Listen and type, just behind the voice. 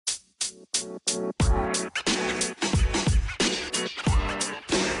Alright,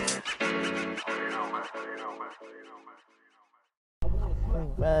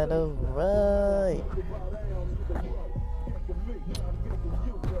 alright.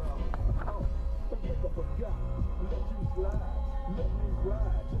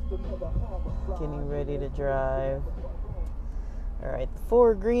 Getting ready to drive. Alright, the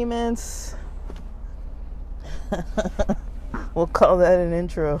 4 agreements. We'll call that an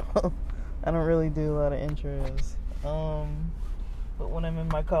intro. I don't really do a lot of intros. But when I'm in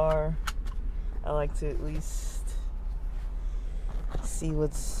my car, I like to at least see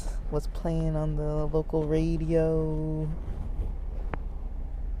what's playing on the local radio.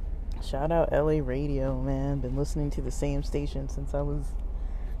 Shout out LA Radio, man. Been listening to the same station since I was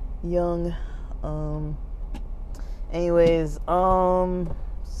young. Anyways,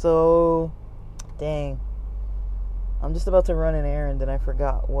 so dang. I'm just about to run an errand and I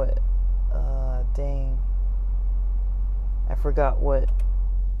forgot what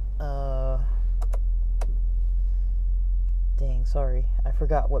sorry. I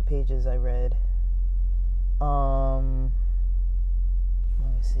forgot what pages I read. Let me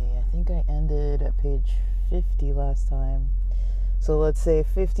see. I think I ended at page 50 last time. So let's say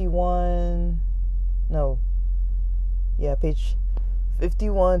 51. No. Yeah, page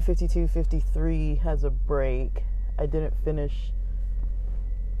 51, 52, 53 has a break. I didn't finish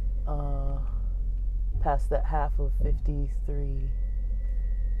past that half of 53.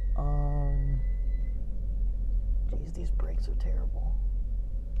 Geez, these breaks are terrible.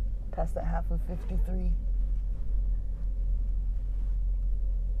 Past that half of 53.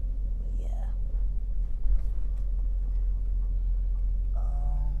 But yeah.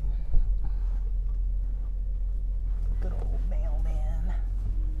 Good old mailman.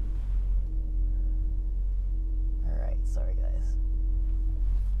 Alright, sorry guys.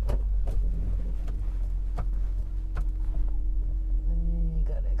 You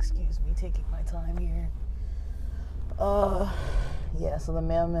gotta excuse me taking my time here. Yeah, so the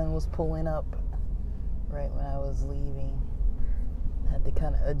mailman was pulling up right when I was leaving. Had to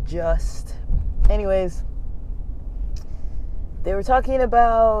kind of adjust. Anyways, they were talking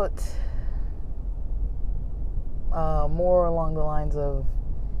about more along the lines of,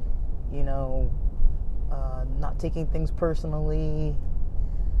 not taking things personally.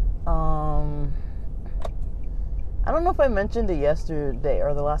 I don't know if I mentioned it yesterday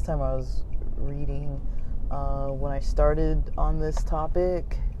or the last time I was reading. When I started on this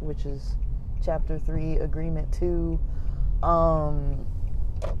topic, which is chapter 3, agreement 2, I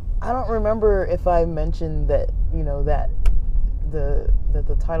don't remember if I mentioned that, that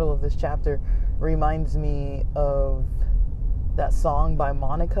the title of this chapter reminds me of that song by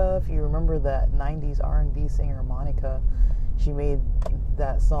Monica. If you remember that 90s R&B singer Monica, she made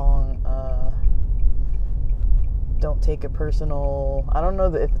that song, Don't Take It Personal. I don't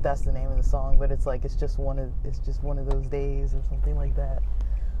know if that's the name of the song, but it's just one of those days or something like that.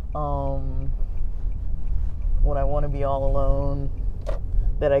 When I want to be all alone,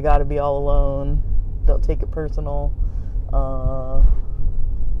 that I gotta be all alone. Don't take it personal.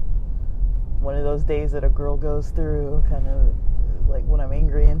 One of those days that a girl goes through, kind of like when I'm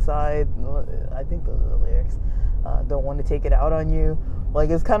angry inside. I think those are the lyrics. Don't want to take it out on you. Like,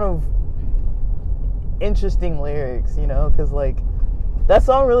 it's kind of interesting lyrics, because that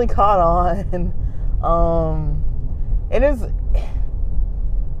song really caught on. And it's,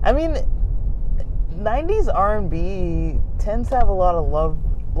 90s R&B tends to have a lot of love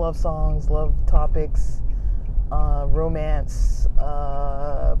songs, love topics, romance,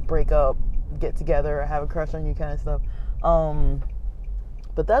 breakup, get together, have a crush on you kind of stuff.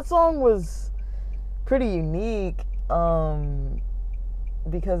 But that song was pretty unique,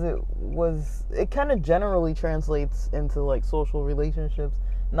 because it kind of generally translates into social relationships,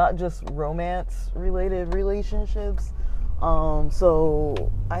 not just romance related relationships.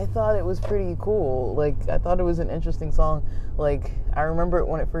 So I thought it was pretty cool. I thought it was an interesting song. I remember it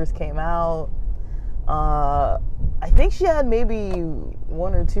when it first came out. I think she had maybe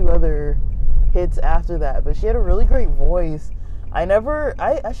 1 or 2 other hits after that, but she had a really great voice. I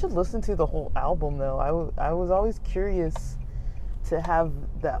should listen to the whole album though. I was always curious to have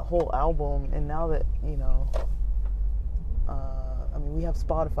that whole album, and now that we have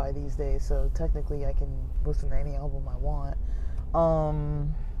Spotify these days, so technically I can listen to any album I want.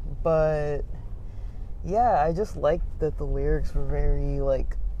 But yeah, I just liked that the lyrics were very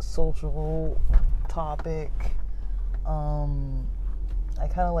social topic. I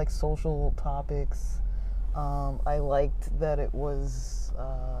kind of like social topics. I liked that it was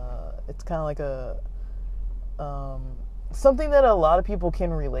it's kind of like a something that a lot of people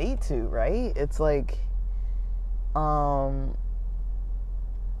can relate to, right? It's like I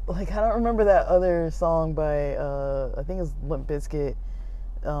don't remember that other song by I think it's Limp Bizkit,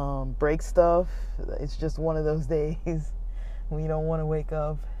 Break Stuff. It's just one of those days when you don't want to wake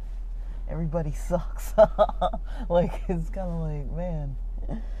up. Everybody sucks. Like, it's kind of like, man,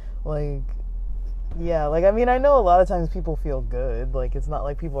 like, yeah, like, I mean, I know a lot of times people feel good. Like, it's not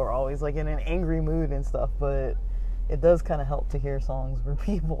like people are always like in an angry mood and stuff, but it does kind of help to hear songs where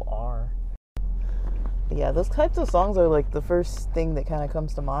people are. But yeah, those types of songs are like the first thing that kind of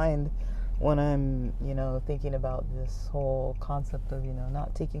comes to mind when I'm, thinking about this whole concept of,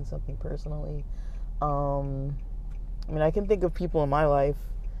 not taking something personally. I mean, I can think of people in my life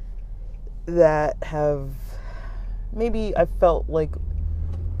that have maybe I felt like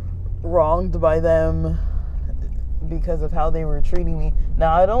wronged by them because of how they were treating me.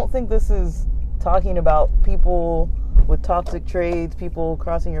 Now, I don't think this is talking about people with toxic traits, people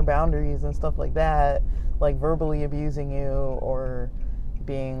crossing your boundaries and stuff like that, like verbally abusing you or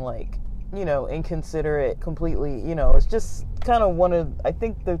being like, inconsiderate completely. It's just kind of I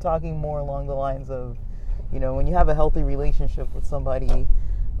think they're talking more along the lines of, when you have a healthy relationship with somebody,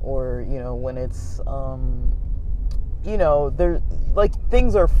 or, when it's, they're like,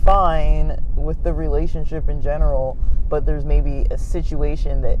 things are fine with the relationship in general, but there's maybe a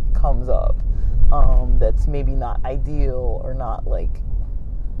situation that comes up that's maybe not ideal or not like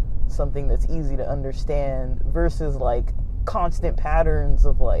something that's easy to understand, versus like constant patterns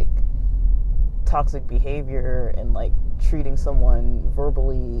of like toxic behavior and like treating someone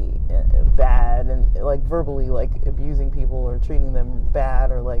verbally bad and like verbally like abusing people or treating them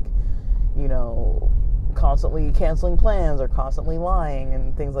bad, or like, constantly canceling plans or constantly lying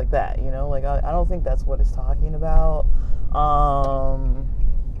and things like that. Like, I don't think that's what it's talking about.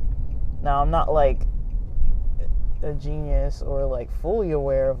 Now, I'm not like a genius or like fully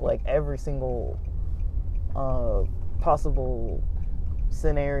aware of like every single possible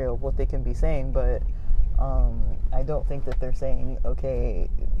scenario of what they can be saying, but I don't think that they're saying, okay,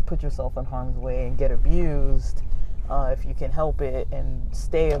 put yourself in harm's way and get abused if you can help it, and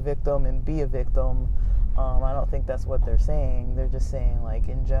stay a victim and be a victim. I don't think that's what they're saying. They're just saying, like,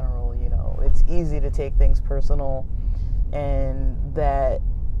 in general, it's easy to take things personal, and that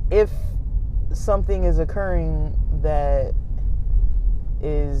if something is occurring that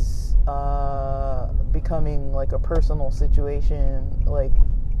is becoming like a personal situation, like,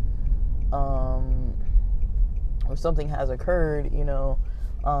 or something has occurred,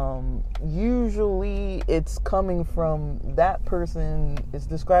 usually it's coming from that person. It's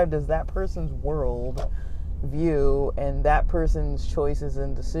described as that person's world view, and that person's choices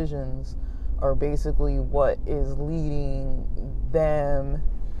and decisions are basically what is leading them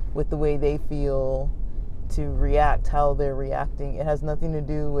with the way they feel to react how they're reacting. It has nothing to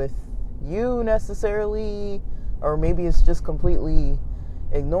do with you necessarily, or maybe it's just completely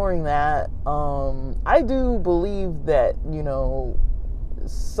ignoring that. I do believe that,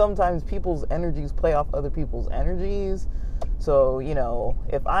 sometimes people's energies play off other people's energies. So,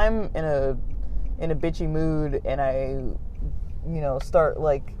 if I'm in a bitchy mood and I, start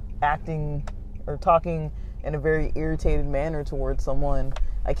like acting or talking in a very irritated manner towards someone,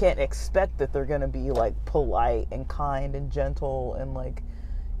 I can't expect that they're going to be like polite and kind and gentle and like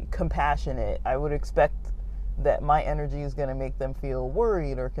compassionate. I would expect that my energy is going to make them feel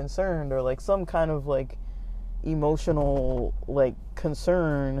worried or concerned, or like some kind of like emotional like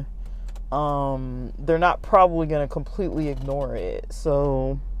concern. They're not probably going to completely ignore it.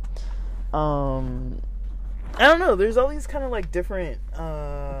 So I don't know, there's all these kind of like different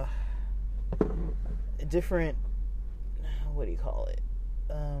what do you call it,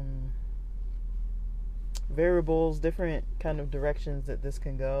 variables, different kind of directions that this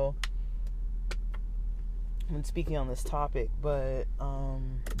can go when speaking on this topic. But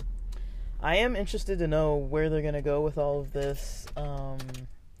I am interested to know where they're going to go with all of this.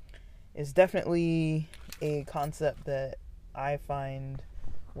 It's definitely a concept that I find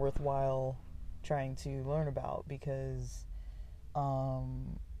worthwhile trying to learn about, because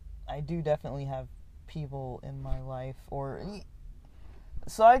I do definitely have people in my life,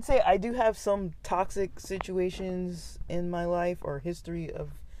 so I'd say I do have some toxic situations in my life, or history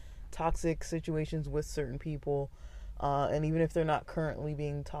of toxic situations with certain people, and even if they're not currently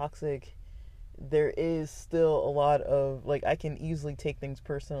being toxic, there is still a lot of, like, I can easily take things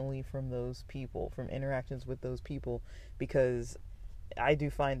personally from those people, from interactions with those people, because I do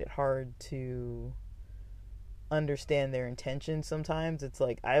find it hard to understand their intentions sometimes. It's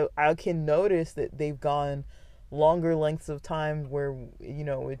like I can notice that they've gone longer lengths of time where,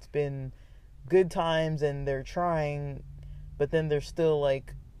 it's been good times and they're trying, but then there's still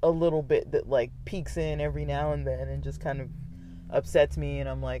like a little bit that like peeks in every now and then and just kind of upsets me, and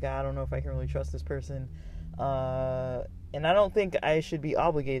I'm like, I don't know if I can really trust this person. And I don't think I should be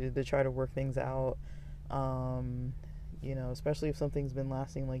obligated to try to work things out. Especially if something's been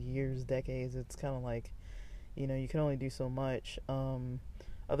lasting like years, decades, it's kind of like, you can only do so much.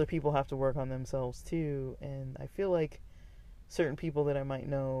 Other people have to work on themselves too, and I feel like certain people that I might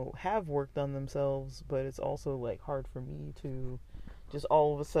know have worked on themselves, but it's also like hard for me to just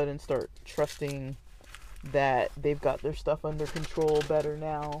all of a sudden start trusting that they've got their stuff under control better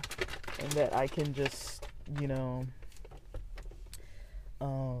now, and that I can just,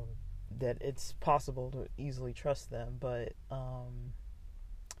 that it's possible to easily trust them. But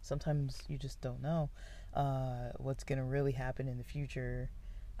sometimes you just don't know what's going to really happen in the future.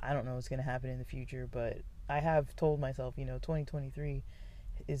 I don't know what's going to happen in the future, but I have told myself, 2023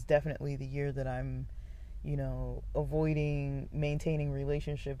 is definitely the year that I'm, avoiding maintaining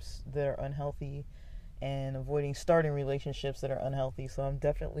relationships that are unhealthy and avoiding starting relationships that are unhealthy. So I've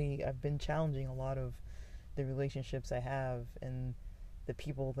been challenging a lot of the relationships I have and the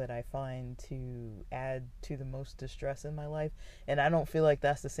people that I find to add to the most distress in my life. And I don't feel like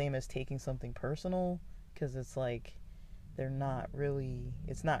that's the same as taking something personal, because it's like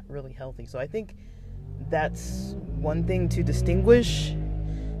it's not really healthy. So I think that's one thing to distinguish.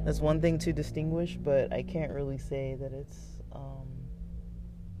 But I can't really say that it's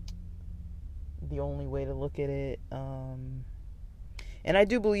the only way to look at it. And I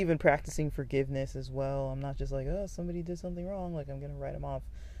do believe in practicing forgiveness as well. I'm not just like, oh, somebody did something wrong, like I'm going to write them off.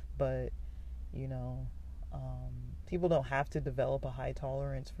 But, people don't have to develop a high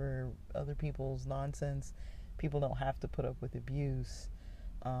tolerance for other people's nonsense. People don't have to put up with abuse.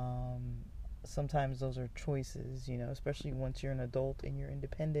 Sometimes those are choices, especially once you're an adult and you're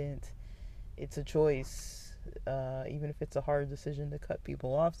independent. It's a choice. Even if it's a hard decision to cut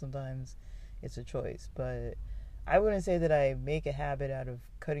people off, sometimes it's a choice. But I wouldn't say that I make a habit out of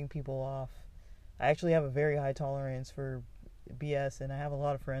cutting people off. I actually have a very high tolerance for BS, and I have a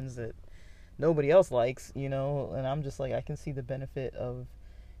lot of friends that nobody else likes, and I'm just like, I can see the benefit of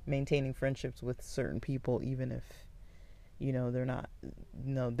maintaining friendships with certain people, even if, they're not,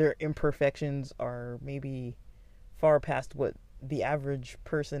 their imperfections are maybe far past what the average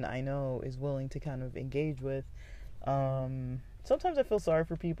person I know is willing to kind of engage with. Sometimes I feel sorry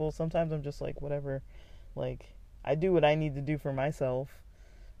for people. Sometimes I'm just like, whatever, like, I do what I need to do for myself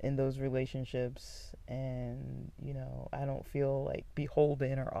in those relationships, and, I don't feel like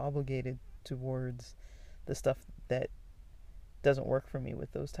beholden or obligated towards the stuff that doesn't work for me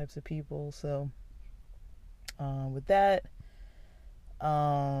with those types of people. So, with that,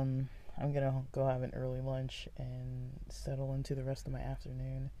 I'm gonna go have an early lunch and settle into the rest of my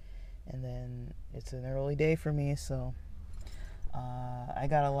afternoon, and then it's an early day for me, so I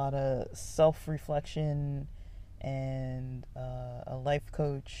got a lot of self-reflection and a life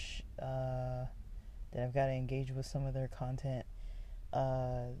coach that I've got to engage with some of their content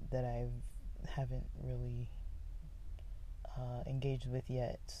that I haven't really engaged with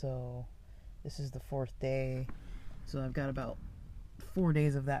yet. So this is the 4th day, so I've got about 4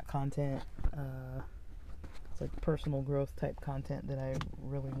 days of that content. It's like personal growth type content that I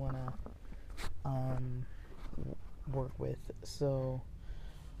really want to work with. So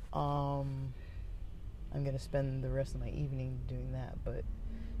I'm gonna spend the rest of my evening doing that, but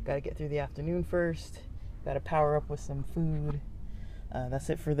gotta get through the afternoon first. Gotta power up with some food. That's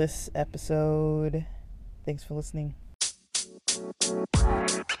it for this episode. Thanks for listening.